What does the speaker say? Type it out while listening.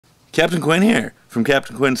Captain Quinn here from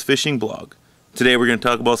Captain Quinn's Fishing Blog. Today we're going to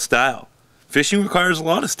talk about style. Fishing requires a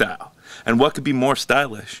lot of style, and what could be more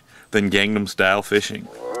stylish than Gangnam style fishing?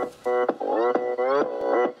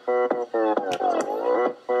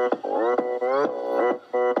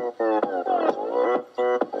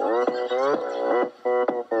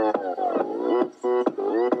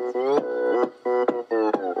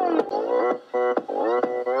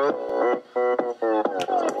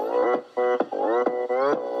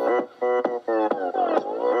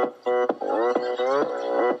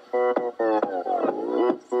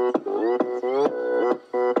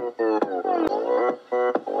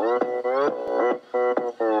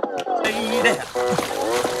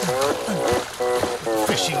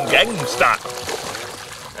 Fishing Gangnam style.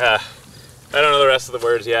 I don't know the rest of the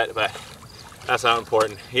words yet, but that's not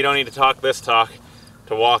important. You don't need to talk this talk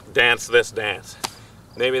to walk, dance this dance.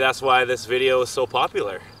 Maybe that's why this video is so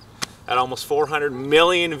popular. At almost 400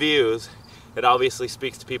 million views, it obviously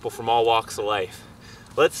speaks to people from all walks of life.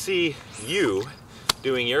 Let's see you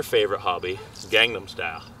doing your favorite hobby, Gangnam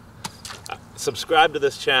style. Subscribe to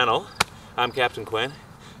this channel. I'm Captain Quinn.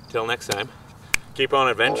 Till next time, keep on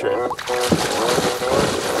adventuring.